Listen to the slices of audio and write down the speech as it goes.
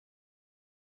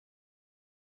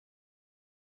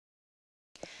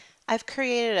I've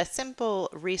created a simple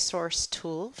resource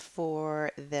tool for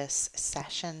this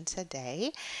session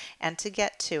today. And to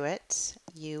get to it,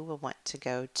 you will want to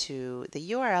go to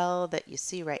the URL that you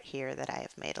see right here that I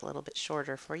have made a little bit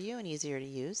shorter for you and easier to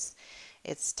use.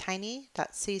 It's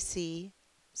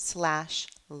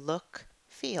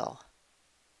tiny.cc/lookfeel.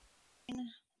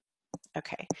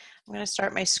 Okay, I'm going to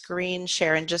start my screen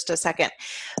share in just a second.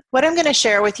 What I'm going to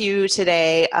share with you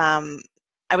today,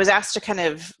 I was asked to kind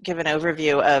of give an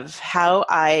overview of how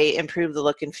I improve the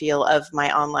look and feel of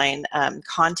my online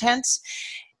content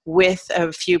with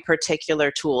a few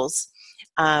particular tools.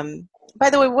 By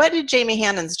the way, what did Jamie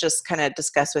Hannons just kind of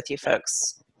discuss with you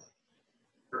folks?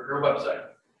 Her website.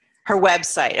 Her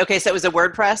website. Okay, so it was a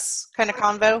WordPress kind of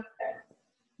convo?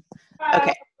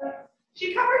 Okay.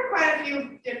 She covered quite a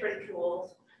few different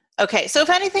tools. Okay, so if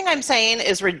anything I'm saying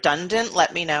is redundant,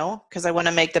 let me know, because I want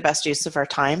to make the best use of our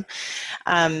time.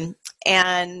 And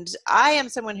I am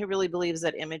someone who really believes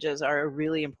that images are a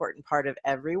really important part of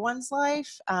everyone's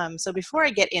life. So before I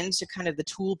get into kind of the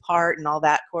tool part and all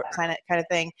that kind of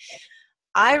thing,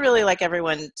 I really like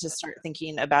everyone to start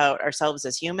thinking about ourselves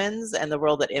as humans and the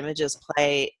role that images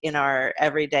play in our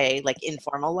everyday, like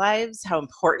informal lives, how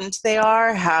important they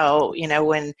are, how, you know,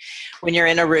 when you're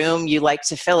in a room, you like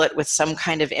to fill it with some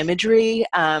kind of imagery.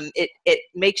 It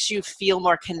makes you feel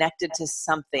more connected to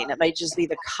something. It might just be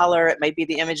the color, it might be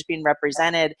the image being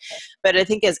represented. But I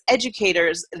think as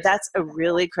educators, that's a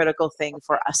really critical thing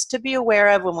for us to be aware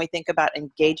of when we think about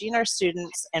engaging our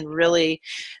students and really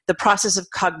the process of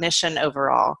cognition overall,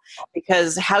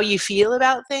 because how you feel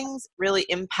about things really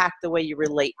impact the way you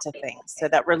relate to things. So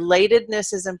that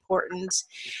relatedness is important,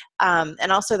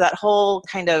 and also that whole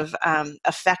kind of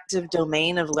affective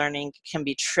domain of learning can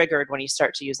be triggered when you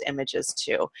start to use images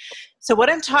too. So what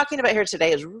I'm talking about here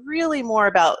today is really more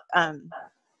about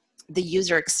the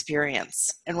user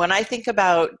experience. And when I think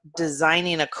about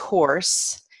designing a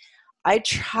course, I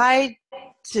try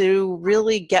to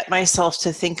really get myself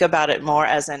to think about it more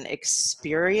as an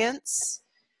experience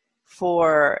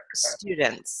for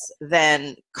students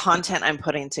than content I'm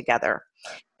putting together.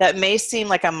 That may seem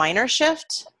like a minor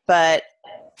shift, but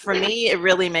for me, it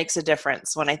really makes a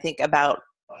difference when I think about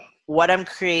what I'm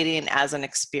creating as an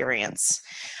experience.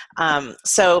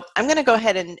 So I'm going to go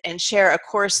ahead and share a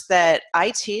course that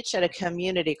I teach at a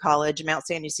community college, Mount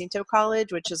San Jacinto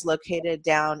College, which is located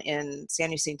down in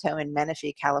San Jacinto in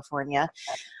Menifee, California.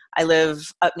 I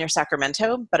live up near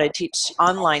Sacramento, but I teach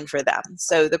online for them.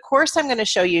 So the course I'm going to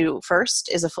show you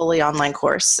first is a fully online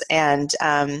course. And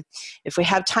if we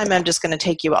have time, I'm just going to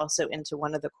take you also into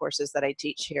one of the courses that I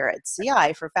teach here at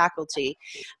CI for faculty,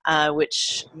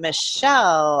 which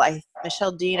Michelle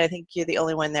Dean, I think you're the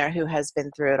only one there who has been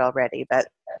through it already, but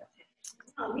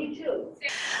Oh, me too.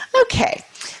 okay.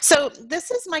 So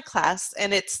this is my class,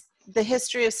 and it's the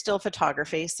history of still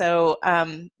photography. So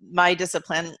my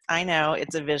discipline, I know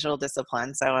it's a visual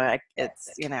discipline, so it's,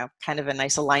 you know, kind of a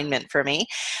nice alignment for me.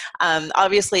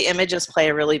 Obviously, images play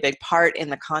a really big part in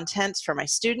the content for my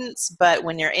students, but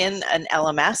when you're in an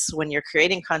LMS, when you're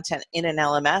creating content in an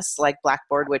LMS like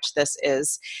Blackboard, which this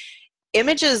is,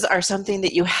 images are something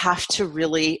that you have to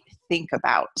really think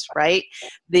about, right?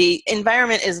 The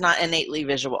environment is not innately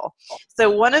visual. So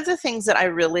one of the things that I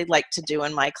really like to do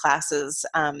in my classes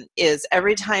is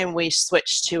every time we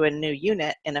switch to a new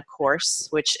unit in a course,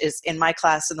 which is in my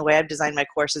class and the way I've designed my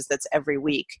courses, that's every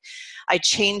week, I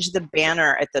change the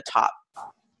banner at the top.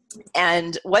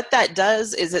 And what that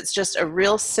does is it's just a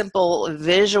real simple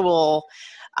visual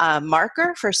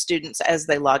marker for students as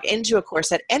they log into a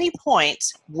course at any point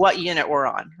what unit we're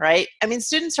on, right? I mean,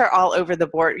 students are all over the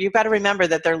board. You've got to remember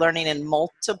that they're learning in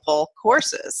multiple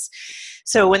courses.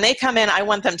 So when they come in, I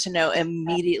want them to know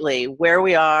immediately where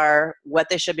we are, what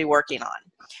they should be working on.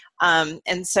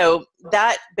 And so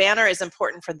that banner is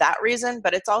important for that reason,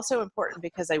 but it's also important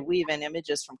because I weave in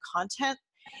images from content.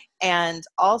 And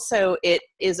also it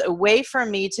is a way for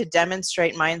me to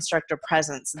demonstrate my instructor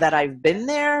presence that I've been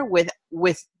there with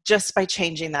just by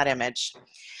changing that image.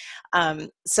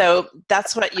 So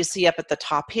that's what you see up at the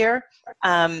top here.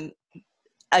 A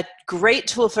great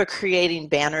tool for creating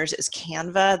banners is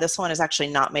Canva. This one is actually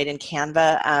not made in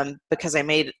Canva because I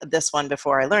made this one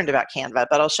before I learned about Canva,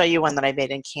 but I'll show you one that I made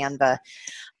in Canva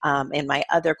in my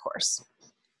other course.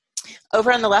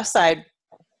 Over on the left side,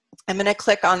 I'm going to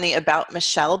click on the About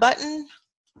Michelle button,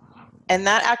 and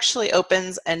that actually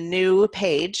opens a new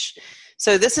page.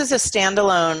 So this is a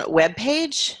standalone web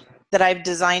page that I've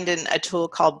designed in a tool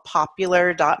called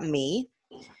popular.me.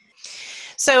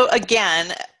 So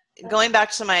again, going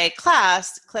back to my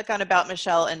class, click on About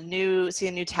Michelle and see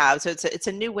a new tab. So it's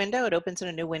a new window. It opens in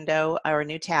a new window or a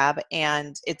new tab,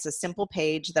 and it's a simple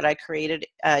page that I created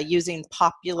using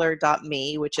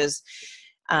popular.me, which is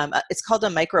it's called a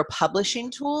micro publishing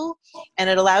tool, and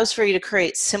it allows for you to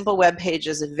create simple web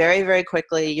pages very, very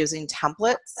quickly using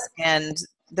templates, and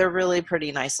they're really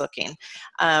pretty nice looking.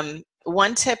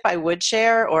 One tip I would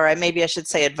share, or maybe I should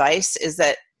say advice, is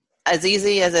that as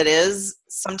easy as it is,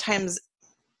 sometimes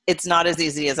it's not as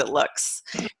easy as it looks.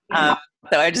 So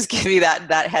I just give you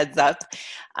that heads up.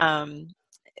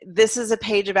 This is a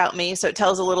page about me, so it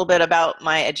tells a little bit about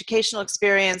my educational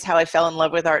experience, how I fell in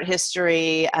love with art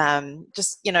history.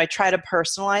 Just, I try to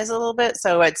personalize a little bit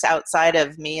so it's outside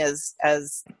of me as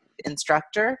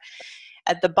instructor.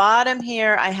 At the bottom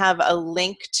here, I have a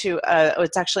link to,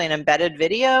 it's actually an embedded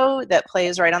video that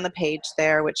plays right on the page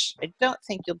there, which I don't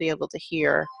think you'll be able to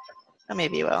hear. Oh,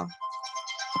 maybe you will.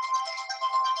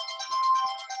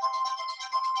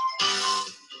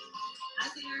 Hi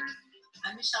there,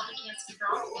 I'm Michelle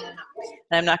Pacansky-Brock,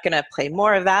 and I'm not going to play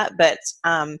more of that, but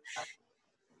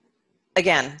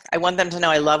again, I want them to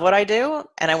know I love what I do,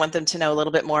 and I want them to know a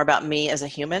little bit more about me as a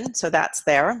human, so that's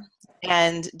there.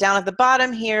 And down at the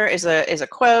bottom here is a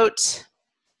quote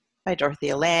by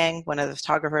Dorothea Lange, one of the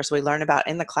photographers we learn about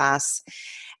in the class.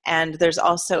 And there's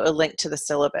also a link to the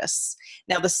syllabus.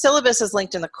 Now, the syllabus is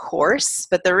linked in the course,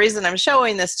 but the reason I'm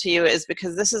showing this to you is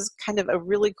because this is kind of a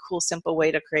really cool, simple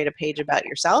way to create a page about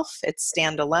yourself. It's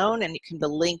standalone, and it can be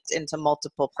linked into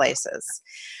multiple places.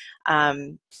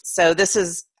 So this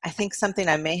is, I think, something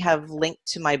I may have linked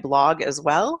to my blog as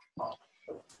well.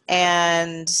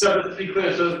 And so to be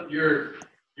clear, so you're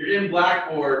in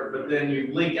Blackboard, but then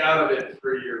you link out of it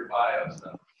for your bio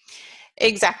stuff.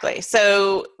 Exactly.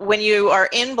 So when you are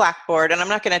in Blackboard, and I'm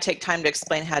not going to take time to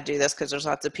explain how to do this because there's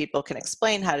lots of people can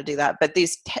explain how to do that, but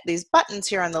these buttons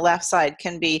here on the left side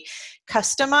can be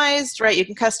customized, right? You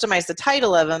can customize the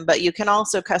title of them, but you can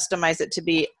also customize it to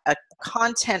be a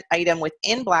content item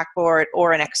within Blackboard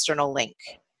or an external link.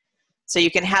 So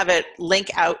you can have it link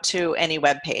out to any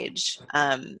web page.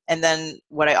 And then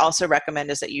what I also recommend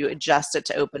is that you adjust it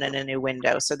to open in a new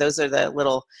window. So those are the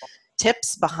little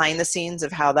tips behind the scenes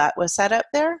of how that was set up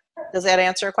there. Does that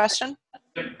answer a question?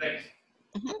 Thanks.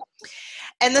 Mm-hmm.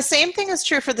 And the same thing is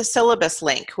true for the syllabus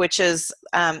link, which is,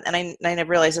 and I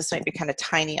realize this might be kind of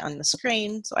tiny on the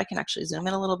screen, so I can actually zoom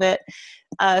in a little bit.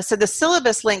 So the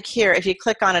syllabus link here, if you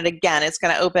click on it again, it's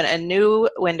going to open a new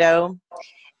window.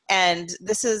 And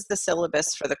this is the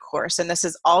syllabus for the course, and this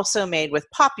is also made with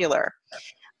Popular.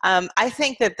 I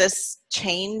think that this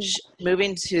change,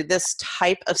 moving to this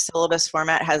type of syllabus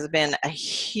format, has been a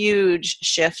huge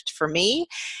shift for me,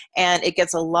 and it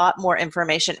gets a lot more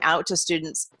information out to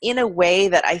students in a way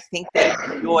that I think they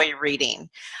enjoy reading.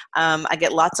 I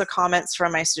get lots of comments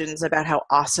from my students about how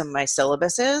awesome my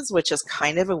syllabus is, which is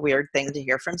kind of a weird thing to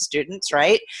hear from students,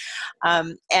 right?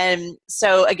 And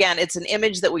so again, it's an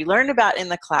image that we learn about in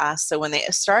the class, so when they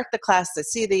start the class, they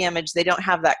see the image, they don't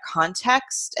have that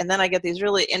context, and then I get these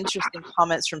really interesting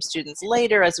comments from students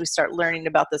later as we start learning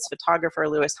about this photographer,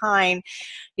 Lewis Hine.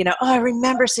 Oh, I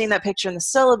remember seeing that picture in the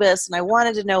syllabus and I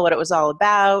wanted to know what it was all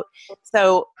about.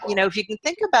 So, if you can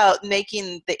think about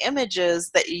making the images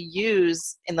that you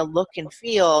use in the look and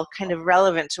feel kind of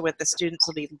relevant to what the students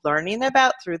will be learning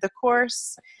about through the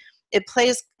course, it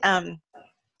plays kind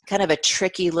of a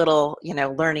tricky little,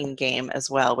 learning game as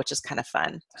well, which is kind of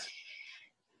fun.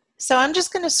 So I'm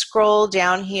just going to scroll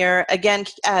down here. Again,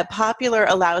 Popular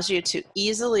allows you to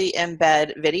easily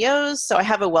embed videos. So I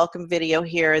have a welcome video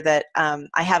here that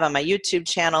I have on my YouTube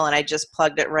channel, and I just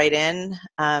plugged it right in.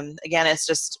 Again, it's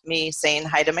just me saying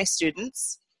hi to my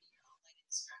students.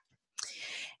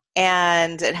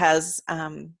 And it has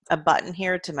a button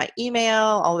here to my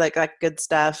email, all that good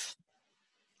stuff.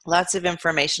 Lots of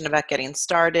information about getting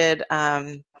started.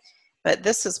 But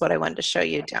this is what I wanted to show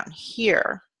you down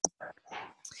here.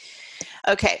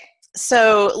 Okay,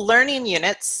 so learning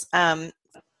units.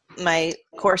 My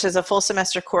course is a full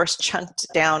semester course chunked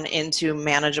down into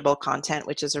manageable content,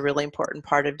 which is a really important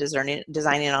part of designing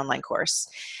an online course.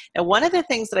 Now, one of the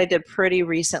things that I did pretty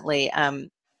recently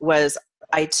was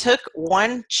I took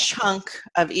one chunk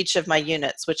of each of my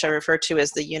units, which I refer to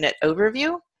as the unit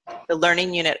overview, the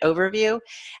learning unit overview,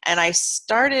 and I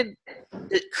started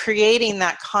creating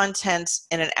that content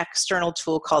in an external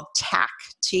tool called TACK,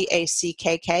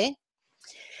 T-A-C-K-K.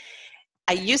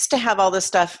 I used to have all this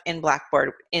stuff in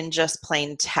Blackboard in just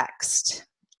plain text.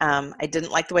 I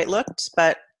didn't like the way it looked,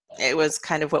 but it was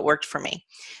kind of what worked for me.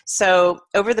 So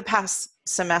over the past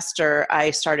semester,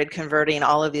 I started converting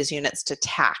all of these units to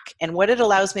TACK. And what it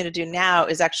allows me to do now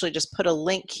is actually just put a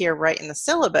link here right in the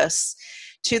syllabus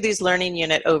to these learning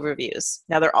unit overviews.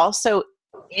 Now they're also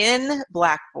in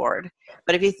Blackboard,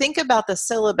 but if you think about the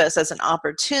syllabus as an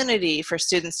opportunity for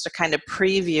students to kind of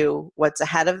preview what's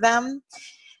ahead of them,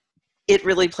 it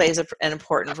really plays an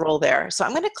important role there. So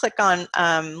I'm going to click on,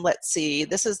 let's see,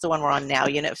 this is the one we're on now,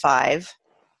 Unit 5.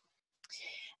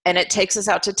 And it takes us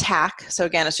out to TAC. So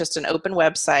again, it's just an open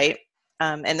website.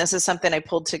 And this is something I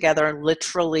pulled together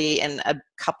literally in a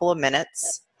couple of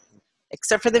minutes,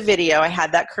 except for the video. I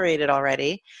had that created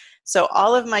already. So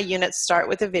all of my units start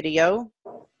with a video,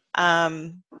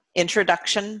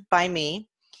 introduction by me.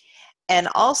 And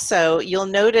also, you'll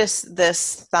notice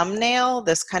this thumbnail,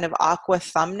 this kind of aqua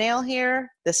thumbnail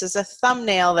here. This is a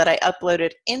thumbnail that I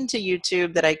uploaded into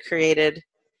YouTube that I created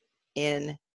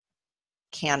in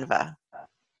Canva.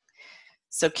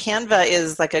 So Canva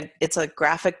is like it's a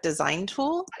graphic design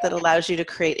tool that allows you to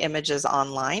create images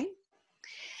online.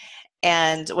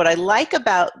 And what I like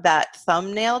about that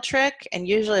thumbnail trick, and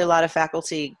usually a lot of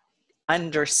faculty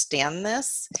understand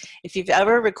this, if you've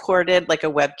ever recorded like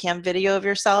a webcam video of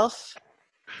yourself,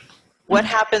 what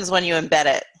happens when you embed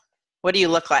it? What do you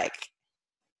look like?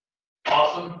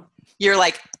 Awesome. You're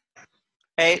like,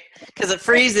 right? Because it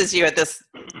freezes you at this,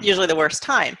 usually the worst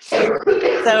time.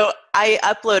 So I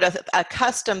upload a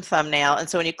custom thumbnail, and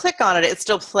so when you click on it, it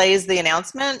still plays the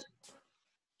announcement.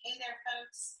 Hey there,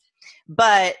 folks.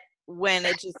 But when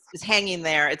it just is hanging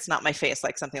there, it's not my face,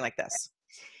 like something like this.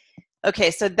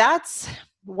 Okay, so that's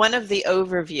one of the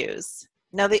overviews.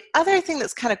 Now, the other thing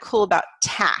that's kind of cool about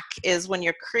TAC is when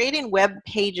you're creating web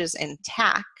pages in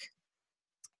TAC,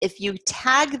 if you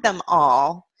tag them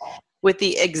all with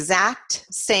the exact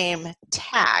same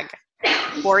tag,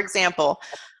 for example,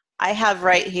 I have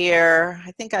right here,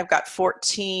 I think I've got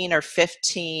 14 or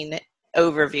 15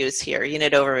 overviews here,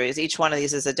 unit overviews. Each one of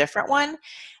these is a different one.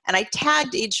 And I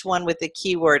tagged each one with the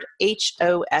keyword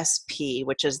HOSP,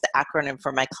 which is the acronym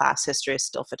for my class, History of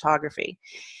Still Photography.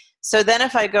 So then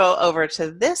if I go over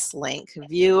to this link,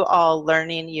 View All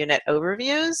Learning Unit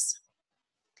Overviews,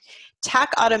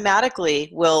 TAC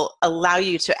automatically will allow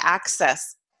you to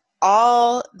access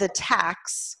all the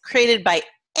tags created by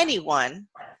anyone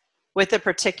with a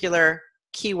particular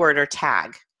keyword or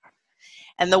tag.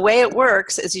 And the way it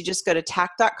works is you just go to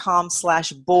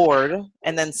tac.com/board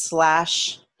and then /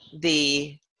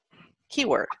 the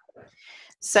keyword.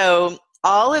 So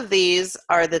all of these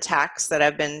are the tags that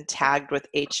have been tagged with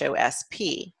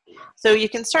HOSP. So you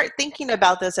can start thinking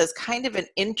about this as kind of an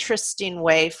interesting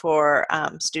way for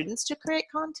students to create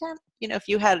content. You know, if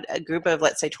you had a group of,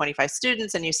 let's say, 25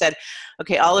 students and you said,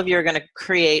 okay, all of you are going to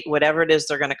create whatever it is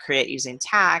they're going to create using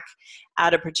TAC,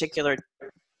 add a particular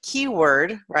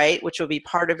keyword, right, which will be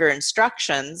part of your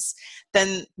instructions,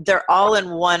 then they're all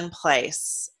in one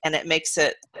place, and it makes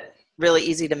it really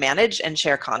easy to manage and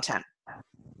share content.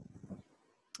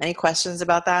 Any questions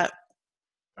about that?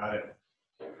 Got it.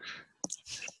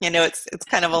 You know, it's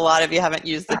kind of a lot of you haven't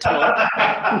used the tool.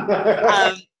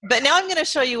 But now I'm going to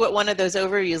show you what one of those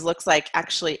overviews looks like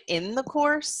actually in the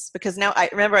course, because now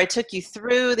I took you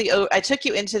through I took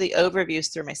you into the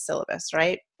overviews through my syllabus,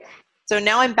 right? So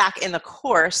now I'm back in the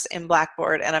course in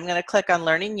Blackboard, and I'm going to click on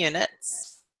Learning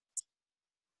Units.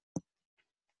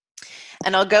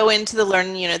 And I'll go into the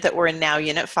learning unit that we're in now,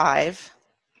 Unit 5.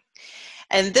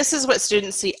 And this is what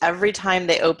students see every time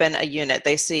they open a unit.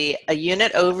 They see a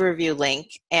unit overview link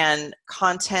and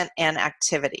content and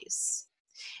activities.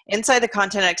 Inside the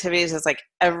content activities is like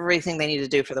everything they need to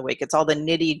do for the week. It's all the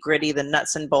nitty gritty, the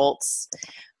nuts and bolts.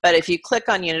 But if you click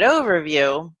on unit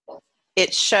overview,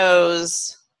 it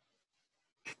shows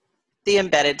the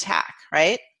embedded tag,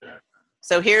 right?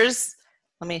 So here's,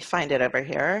 let me find it over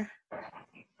here.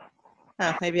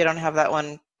 Oh, maybe I don't have that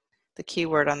one, the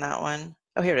keyword on that one.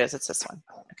 Oh, here it is. It's this one.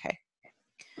 Okay.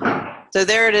 So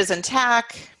there it is in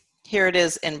TAC. Here it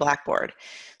is in Blackboard.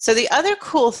 So the other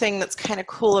cool thing that's kind of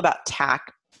cool about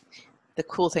TAC, the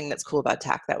cool thing that's cool about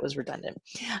TAC, that was redundant.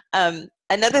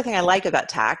 Another thing I like about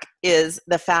TAC is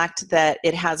the fact that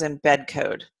it has embed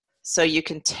code. So you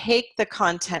can take the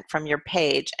content from your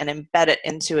page and embed it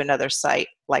into another site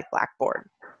like Blackboard.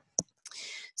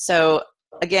 So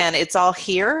again, it's all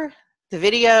here. The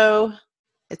video,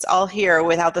 it's all here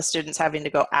without the students having to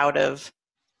go out of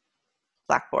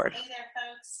Blackboard. Hey there,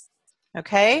 folks.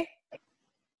 Okay.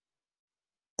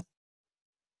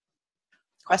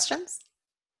 Questions?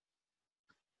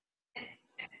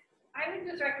 I would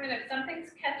just recommend if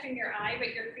something's catching your eye,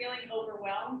 but you're feeling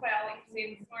overwhelmed by all you've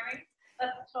seen this morning,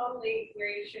 that's totally where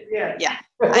you should be. Yeah,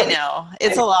 I know.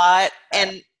 It's a lot.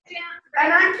 And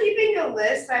I'm keeping a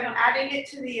list. I'm adding it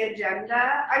to the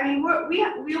agenda. I mean,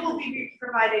 we will be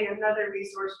providing another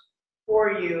resource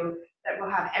for you that will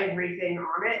have everything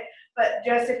on it. But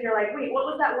just if you're like, wait, what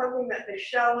was that one thing that the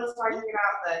show was talking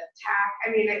about, the tack?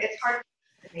 I mean, it's hard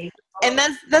to name. And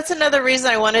that's another reason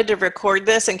I wanted to record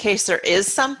this, in case there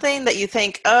is something that you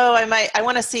think, oh, I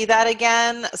want to see that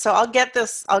again. So I'll get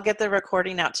the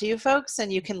recording out to you folks,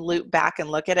 and you can loop back and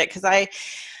look at it, because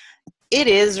it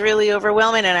is really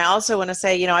overwhelming. And I also want to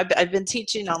say, I've been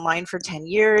teaching online for 10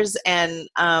 years, and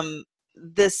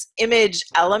this image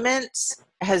element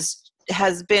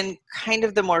has been kind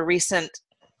of the more recent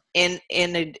in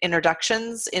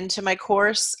introductions into my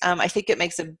course. I think it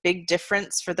makes a big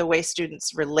difference for the way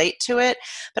students relate to it,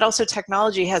 but also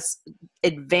technology has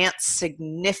advanced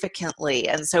significantly.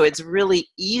 And so it's really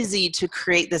easy to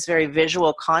create this very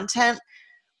visual content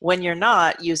when you're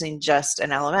not using just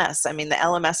an LMS. I mean, the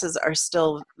LMSs are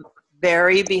still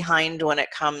very behind when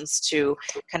it comes to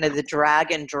kind of the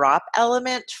drag and drop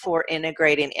element for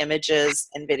integrating images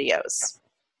and videos.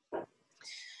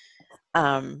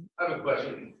 I have a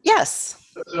question. Yes.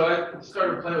 So I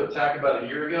started playing with TAC about a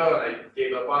year ago, and I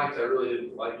gave up on it because I really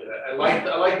didn't like it. I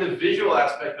liked the visual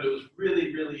aspect, but it was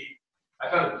really, I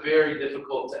found it very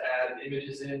difficult to add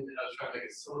images in, and I was trying to make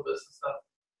a syllabus and stuff.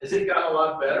 Has it gotten a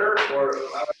lot better, or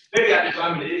maybe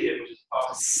I'm an idiot, which is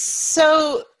possible.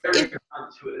 So very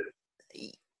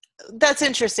counterintuitive. That's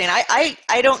interesting. I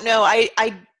don't know.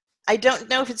 I don't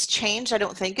know if it's changed. I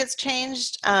don't think it's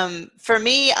changed. For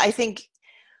me,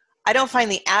 I don't find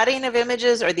the adding of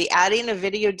images or the adding of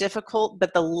video difficult,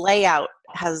 but the layout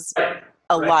has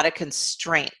a lot of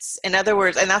constraints. In other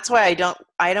words, and that's why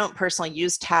I don't personally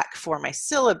use TAC for my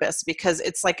syllabus, because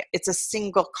it's a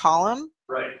single column.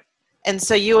 Right. And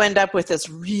so you end up with this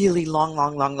really long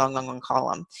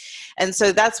column. And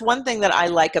so that's one thing that I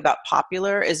like about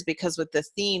Popular, is because with the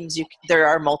themes, there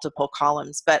are multiple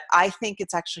columns. But I think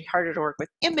it's actually harder to work with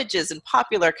images in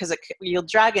Popular, because you'll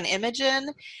drag an image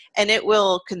in, and it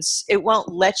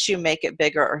won't let you make it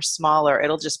bigger or smaller.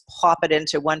 It'll just plop it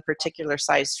into one particular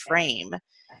size frame.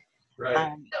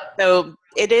 Right. So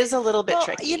it is a little bit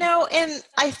tricky. And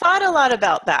I thought a lot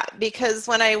about that, because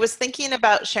when I was thinking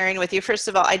about sharing with you, first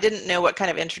of all, I didn't know what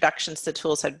kind of introductions to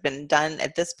tools had been done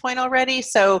at this point already.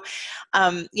 So,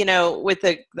 with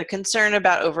the concern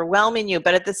about overwhelming you,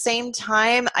 but at the same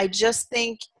time, I just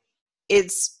think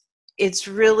it's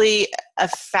really a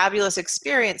fabulous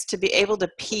experience to be able to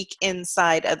peek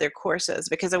inside other courses,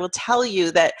 because I will tell you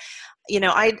that,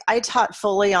 I taught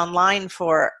fully online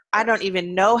for, I don't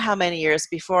even know how many years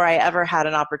before I ever had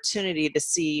an opportunity to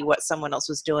see what someone else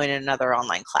was doing in another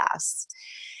online class.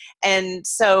 And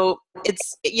so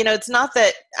it's not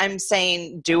that I'm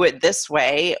saying do it this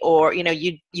way, or,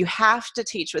 you have to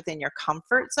teach within your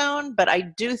comfort zone, but I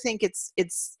do think it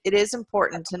is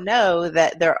important to know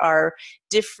that there are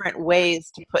different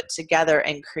ways to put together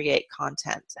and create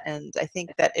content. And I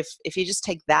think that if you just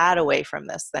take that away from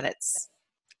this, then it's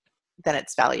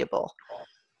valuable.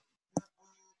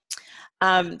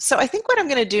 So I think what I'm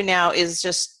going to do now is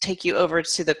just take you over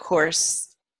to the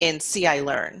course in CI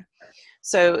Learn.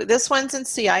 So this one's in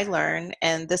CI Learn,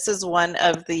 and this is one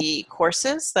of the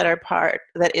courses that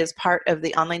is part of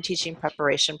the online teaching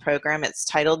preparation program. It's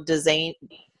titled Designing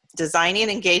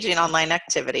Engaging Online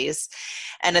Activities.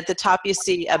 And at the top you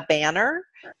see a banner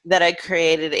that I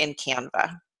created in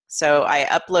Canva. So I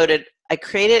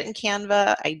created it in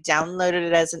Canva, I downloaded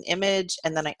it as an image,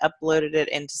 and then I uploaded it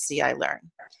into CI Learn.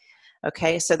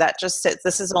 Okay, so that just sits.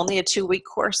 This is only a 2-week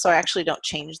course, so I actually don't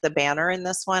change the banner in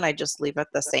this one. I just leave it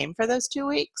the same for those 2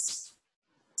 weeks.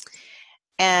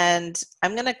 And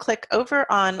I'm going to click over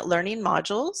on Learning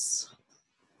Modules.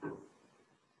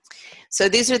 So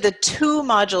these are the 2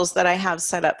 modules that I have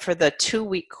set up for the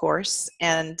 2-week course.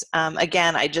 And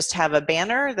again, I just have a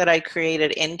banner that I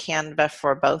created in Canva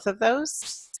for both of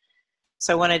those.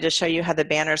 So I wanted to show you how the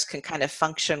banners can kind of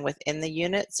function within the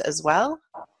units as well.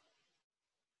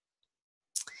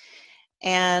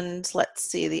 And let's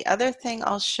see, the other thing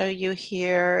I'll show you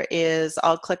here is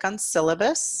I'll click on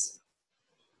syllabus.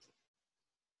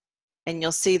 And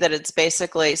you'll see that it's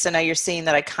basically, so now you're seeing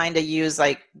that I kind of use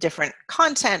like different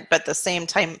content, but the same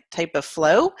type of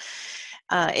flow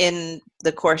in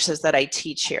the courses that I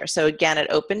teach here. So again, it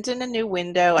opened in a new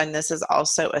window, and this is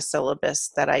also a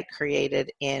syllabus that I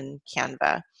created in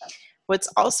Canva. What's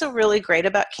also really great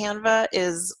about Canva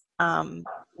is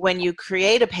when you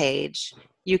create a page,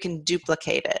 you can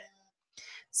duplicate it.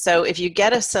 So if you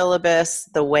get a syllabus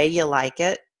the way you like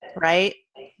it, right,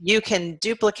 you can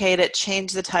duplicate it,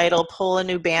 change the title, pull a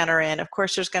new banner in. Of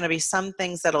course, there's going to be some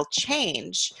things that'll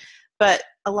change, but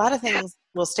a lot of things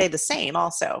will stay the same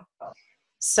also.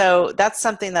 So that's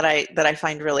something that I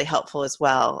find really helpful as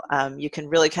well. You can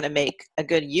really kind of make a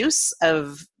good use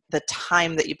of the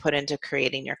time that you put into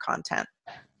creating your content.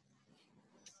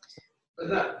 Is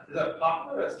that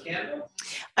popular as Canva?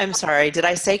 I'm sorry, did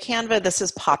I say Canva? This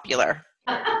is popular.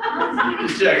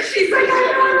 Check. She's like, I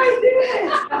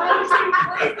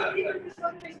don't know how to do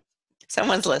it.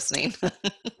 Someone's listening.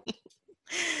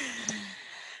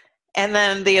 And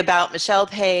then the About Michelle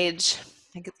page.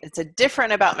 I think it's a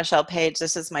different About Michelle page.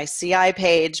 This is my CI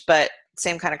page, but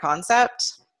same kind of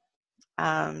concept.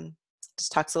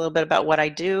 Just talks a little bit about what I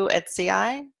do at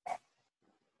CI.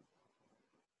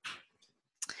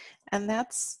 And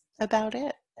that's about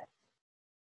it.